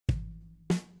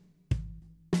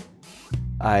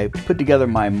I put together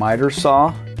my miter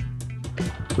saw,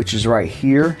 which is right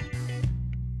here.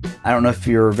 I don't know if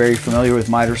you're very familiar with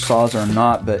miter saws or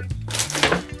not, but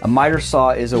a miter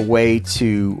saw is a way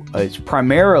to, it's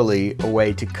primarily a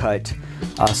way to cut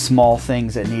small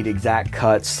things that need exact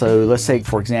cuts. So let's say,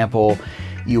 for example,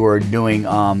 you are doing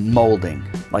molding.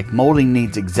 Like molding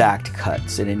needs exact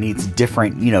cuts and it needs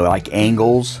different, like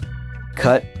angles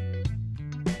cut.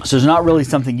 So it's not really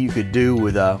something you could do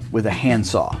with a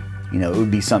handsaw. It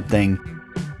would be something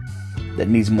that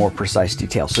needs more precise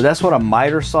detail. So that's what a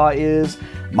miter saw is.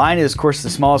 Mine is, of course, the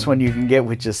smallest one you can get,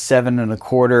 which is 7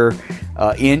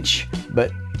 1/4 inch.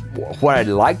 But what I'd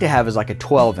like to have is like a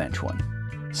 12-inch one.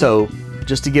 So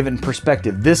just to give it in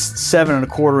perspective, this 7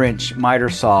 1/4 inch miter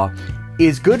saw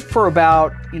is good for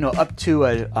about, up to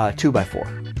a 2x4.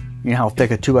 You know how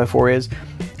thick a 2x4 is?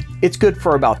 It's good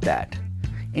for about that.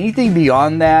 Anything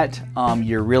beyond that,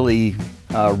 you're really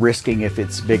risking if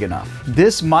it's big enough.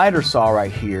 This miter saw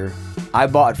right here, I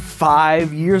bought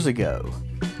 5 years ago.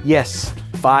 Yes,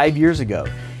 5 years ago.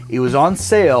 It was on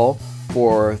sale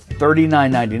for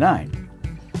 $39.99.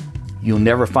 You'll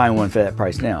never find one for that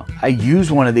price now. I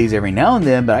use one of these every now and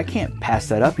then, but I can't pass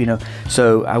that up,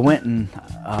 So I went and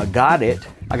got it.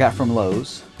 I got from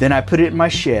Lowe's. Then I put it in my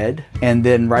shed. And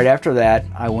then right after that,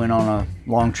 I went on a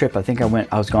long trip. I think I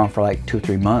was gone for like 2 or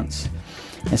 3 months.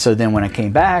 And so then when I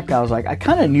came back, I was like, I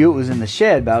kind of knew it was in the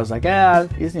shed, but I was like,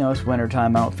 it's winter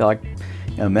time. I don't feel like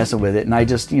messing with it. And I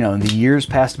just, the years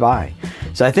passed by.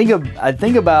 So I think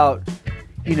about,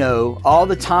 all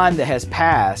the time that has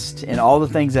passed and all the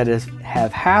things that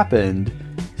have happened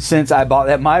since I bought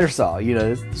that miter saw.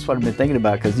 That's what I've been thinking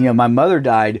about, because, my mother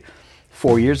died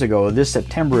 4 years ago. This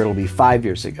September, it'll be 5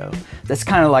 years ago. That's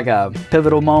kind of like a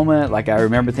pivotal moment. Like I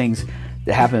remember things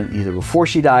that happened either before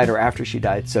she died or after she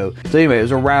died. So anyway,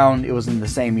 it was in the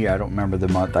same year. I don't remember the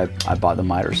month I bought the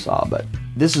miter saw, but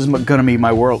this is gonna be my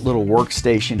little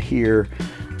workstation here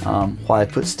while I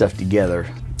put stuff together.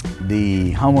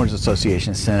 The Homeowners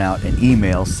Association sent out an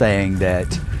email saying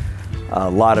that a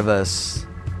lot of us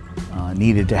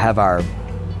needed to have our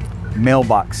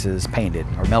mailboxes painted,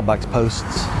 our mailbox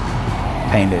posts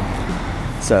painted.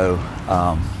 So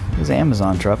there's an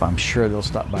Amazon truck. I'm sure they'll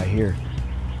stop by here.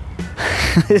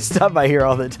 They stop by here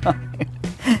all the time.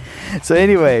 So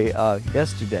anyway,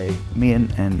 yesterday, me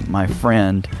and my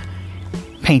friend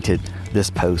painted this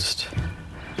post.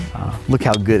 Look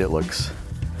how good it looks.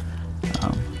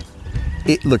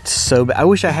 It looked so bad. I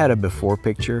wish I had a before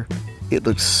picture. It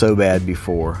looked so bad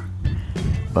before,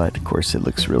 but of course it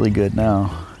looks really good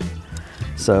now.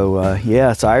 So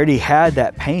yeah, so I already had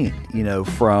that paint,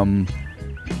 from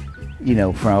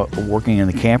working in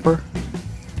the camper.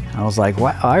 I was like,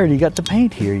 wow, I already got the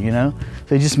paint here,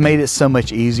 So it just made it so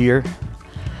much easier.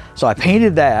 So I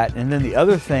painted that, and then the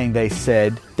other thing they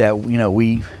said that,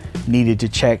 we needed to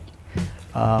check,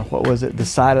 what was it? The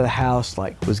side of the house,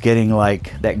 was getting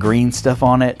that green stuff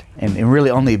on it. And really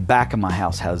only the back of my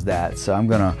house has that. So I'm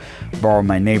gonna borrow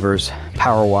my neighbor's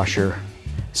power washer.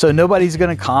 So nobody's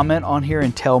gonna comment on here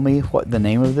and tell me what the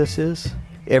name of this is.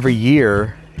 Every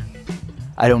year,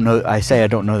 I say I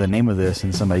don't know the name of this,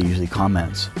 and somebody usually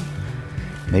comments.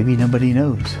 Maybe nobody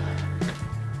knows.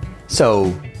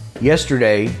 So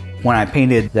yesterday, when I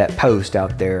painted that post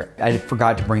out there, I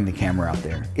forgot to bring the camera out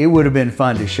there. It would have been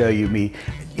fun to show you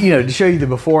to show you the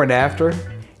before and after.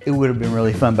 It would have been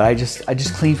really fun, but I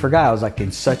just clean forgot. I was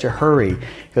in such a hurry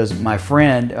because my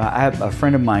friend, I have a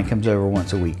friend of mine comes over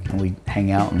once a week and we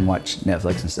hang out and watch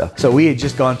Netflix and stuff. So we had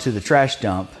just gone to the trash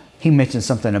dump. He mentioned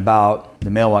something about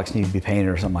the mailbox needs to be painted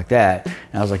or something like that. And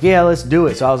I was like, yeah, let's do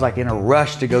it. So I was in a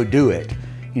rush to go do it,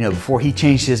 before he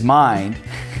changed his mind,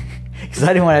 because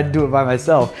I didn't want to have to do it by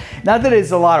myself. Not that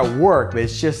it's a lot of work, but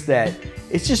it's just that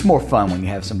it's just more fun when you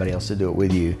have somebody else to do it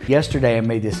with you. Yesterday, I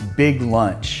made this big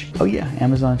lunch. Oh yeah,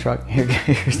 Amazon truck.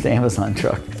 Here's the Amazon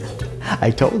truck.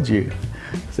 I told you.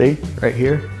 See, right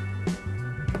here.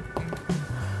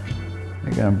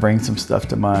 They're gonna bring some stuff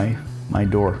to my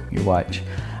door. You watch.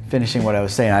 Finishing what I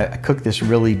was saying, I cooked this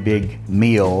really big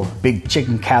meal, big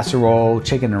chicken casserole,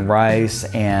 chicken and rice,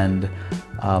 and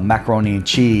macaroni and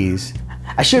cheese.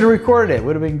 I should have recorded it,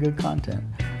 would have been good content.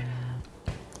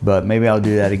 But maybe I'll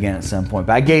do that again at some point.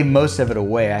 But I gave most of it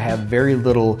away. I have very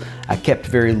little, I kept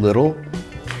very little.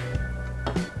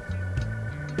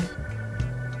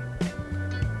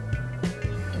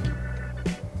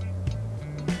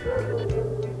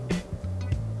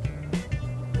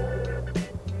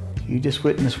 You just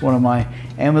witnessed one of my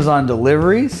Amazon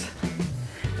deliveries,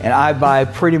 and I buy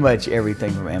pretty much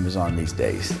everything from Amazon these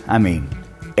days. I mean,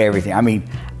 everything. I mean,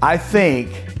 I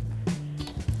think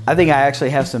I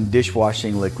actually have some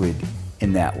dishwashing liquid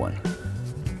in that one.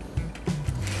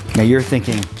 Now you're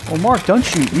thinking, well, Mark, don't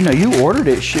you ordered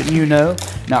it, shouldn't you know?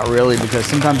 Not really, because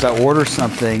sometimes I order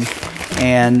something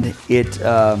and it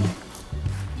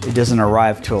doesn't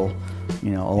arrive till, a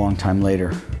long time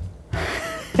later.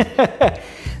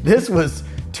 This was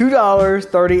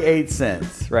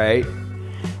 $2.38, right?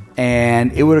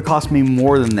 And it would have cost me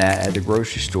more than that at the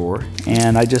grocery store.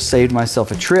 And I just saved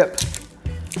myself a trip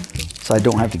so I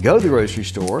don't have to go to the grocery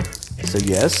store. So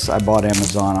yes, I bought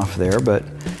Amazon off there, but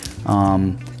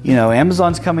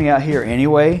Amazon's coming out here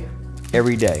anyway,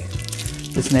 every day.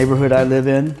 This neighborhood I live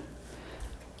in,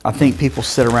 I think people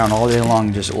sit around all day long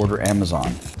and just order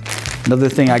Amazon. Another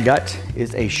thing I got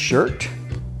is a shirt.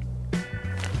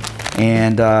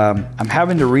 And I'm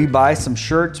having to rebuy some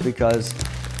shirts because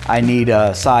I need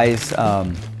a size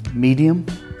medium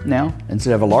now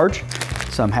instead of a large.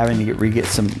 So I'm having to get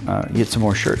some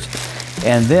more shirts.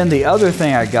 And then the other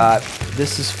thing I got,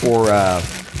 this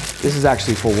is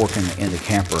actually for working in the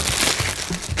camper.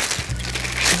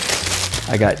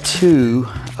 I got 2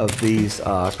 of these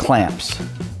clamps.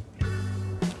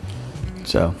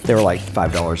 So they were like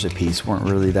 $5 a piece, weren't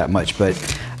really that much. But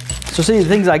so see, the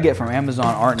things I get from Amazon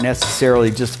aren't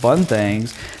necessarily just fun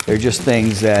things. They're just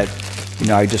things that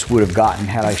I just would have gotten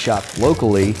had I shopped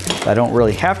locally. I don't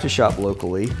really have to shop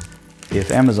locally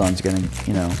if Amazon's gonna,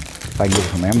 if I can get it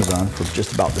from Amazon for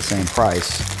just about the same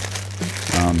price.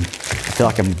 I feel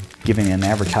like I'm giving an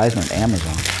advertisement to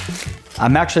Amazon.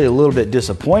 I'm actually a little bit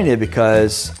disappointed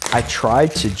because I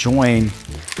tried to join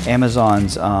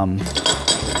Amazon's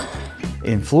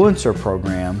influencer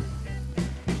program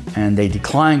and they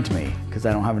declined me because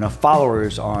I don't have enough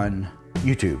followers on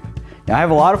YouTube. Now I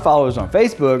have a lot of followers on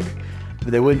Facebook,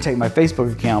 but they wouldn't take my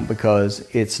Facebook account because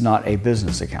it's not a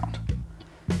business account.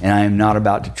 And I am not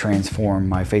about to transform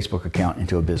my Facebook account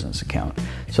into a business account.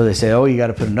 So they say, oh, you got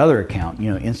to put another account,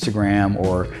 Instagram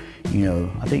or,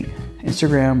 I think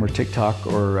Instagram or TikTok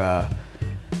or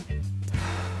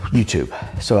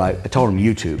YouTube. So I told them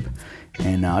YouTube,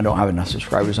 and I don't have enough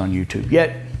subscribers on YouTube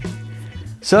yet.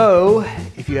 So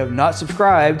if you have not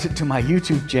subscribed to my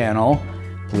YouTube channel,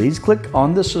 please click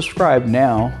on the subscribe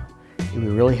now. It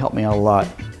would really help me out a lot.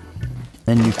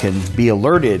 Then you can be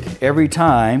alerted every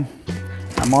time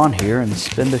I'm on here and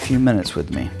spend a few minutes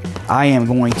with me. I am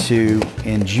going to,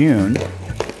 in June,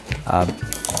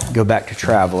 go back to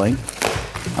traveling.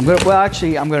 I'm going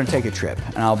to take a trip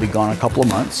and I'll be gone a couple of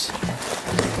months.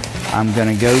 I'm going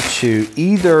to go to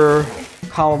either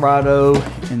Colorado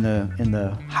in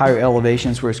the higher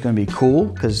elevations where it's going to be cool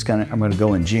because I'm going to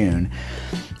go in June,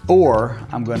 or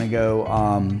I'm going to go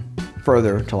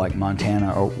further to like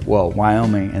Montana or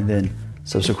Wyoming and then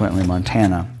subsequently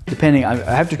Montana, depending. I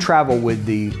have to travel with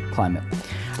the climate.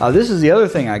 This is the other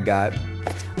thing I got.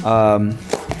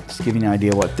 Just to give you an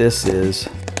idea what this is.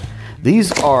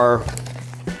 These are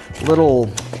little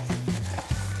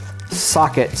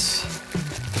sockets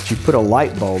that you put a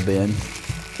light bulb in,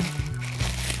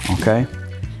 okay?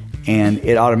 And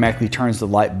it automatically turns the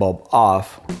light bulb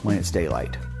off when it's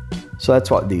daylight. So that's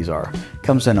what these are.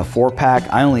 Comes in a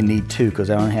 4-pack. I only need 2 because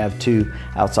I only have 2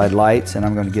 outside lights, and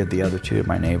I'm going to give the other 2 to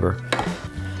my neighbor.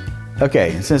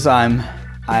 Okay, since I'm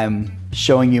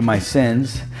showing you my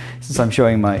sins, since I'm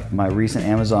showing my recent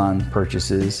Amazon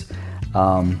purchases,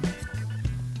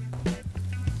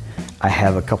 I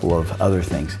have a couple of other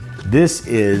things. This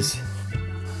is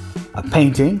a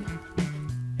painting.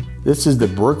 This is the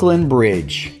Brooklyn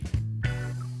Bridge.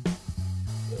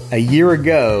 A year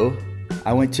ago,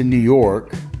 I went to New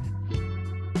York.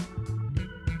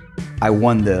 I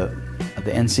won the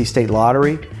NC State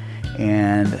Lottery,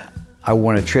 and I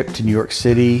won a trip to New York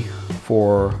City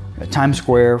for Times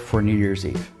Square for New Year's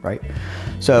Eve, right?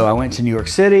 So I went to New York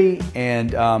City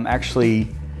and actually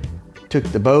took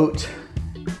the boat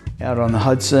out on the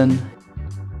Hudson.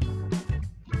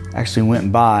 Actually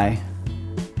went by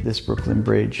this Brooklyn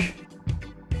Bridge.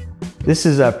 This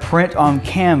is a print on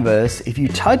canvas. If you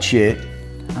touch it,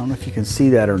 I don't know if you can see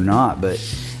that or not, but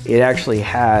it actually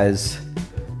has,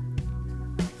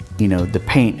 the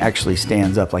paint actually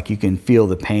stands up. Like you can feel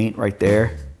the paint right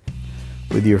there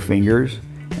with your fingers.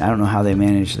 I don't know how they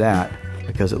managed that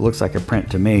because it looks like a print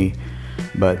to me,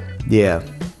 but yeah,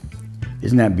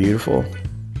 isn't that beautiful?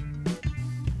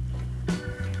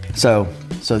 So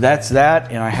that's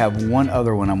that, and I have one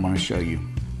other one I'm going to show you.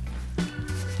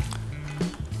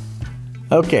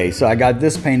 Okay, so I got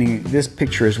this painting, this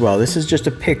picture as well. This is just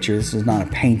a picture. This is not a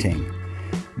painting,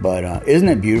 but isn't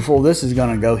it beautiful? This is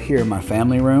going to go here in my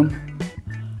family room,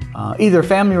 either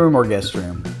family room or guest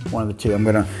room, one of the two. I'm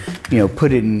going to,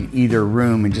 put it in either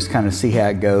room and just kind of see how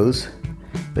it goes.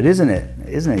 But isn't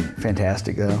it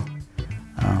fantastic though?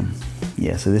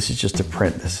 Yeah. So this is just a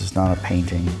print. This is not a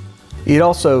painting. It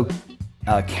also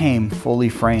came fully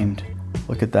framed.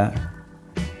 Look at that.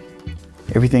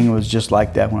 Everything was just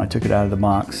like that when I took it out of the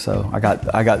box. So I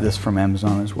got this from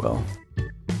Amazon as well.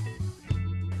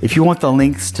 If you want the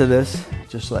links to this,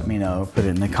 just let me know. Put it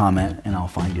in the comment and I'll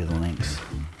find you the links.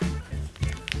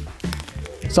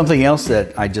 Something else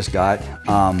that I just got,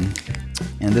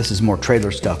 and this is more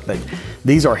trailer stuff, but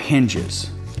these are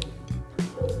hinges.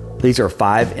 These are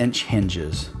 5-inch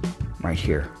hinges right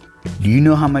here. Do you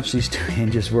know how much these 2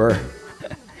 hinges were?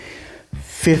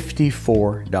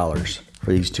 $54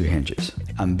 for these 2 hinges.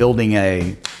 I'm building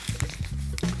it's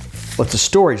a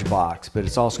storage box, but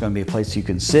it's also going to be a place you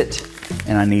can sit,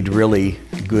 and I need really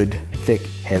good, thick,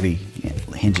 heavy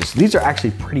hinges. These are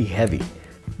actually pretty heavy.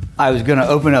 I was going to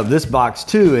open up this box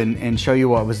too and show you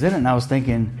what was in it, and I was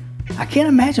thinking, I can't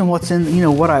imagine what's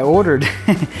in, what I ordered.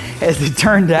 As it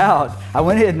turned out, I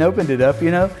went ahead and opened it up,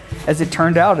 As it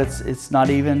turned out, it's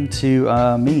not even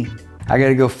to me. I got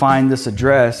to go find this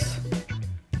address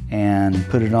and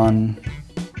put it on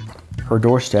her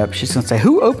doorstep. She's gonna say,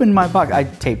 who opened my box? I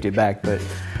taped it back, but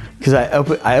because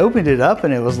I opened it up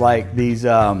and it was like these,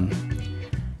 I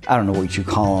don't know what you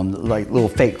call them, like little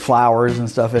fake flowers and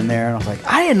stuff in there. And I was like,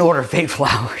 I didn't order fake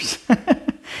flowers.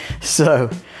 So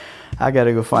I got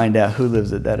to go find out who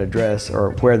lives at that address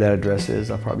or where that address is.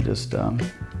 I'll probably just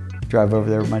drive over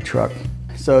there with my truck.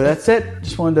 So that's it.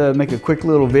 Just wanted to make a quick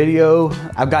little video.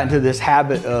 I've gotten to this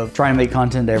habit of trying to make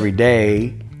content every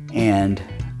day, and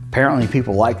apparently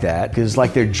people like that because it's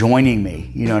like they're joining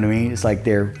me, you know what I mean? It's like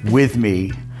they're with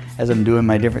me as I'm doing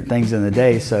my different things in the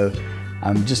day. So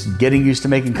I'm just getting used to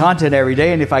making content every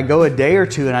day, and if I go a day or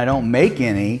two and I don't make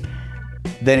any,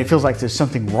 then it feels like there's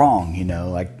something wrong,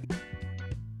 like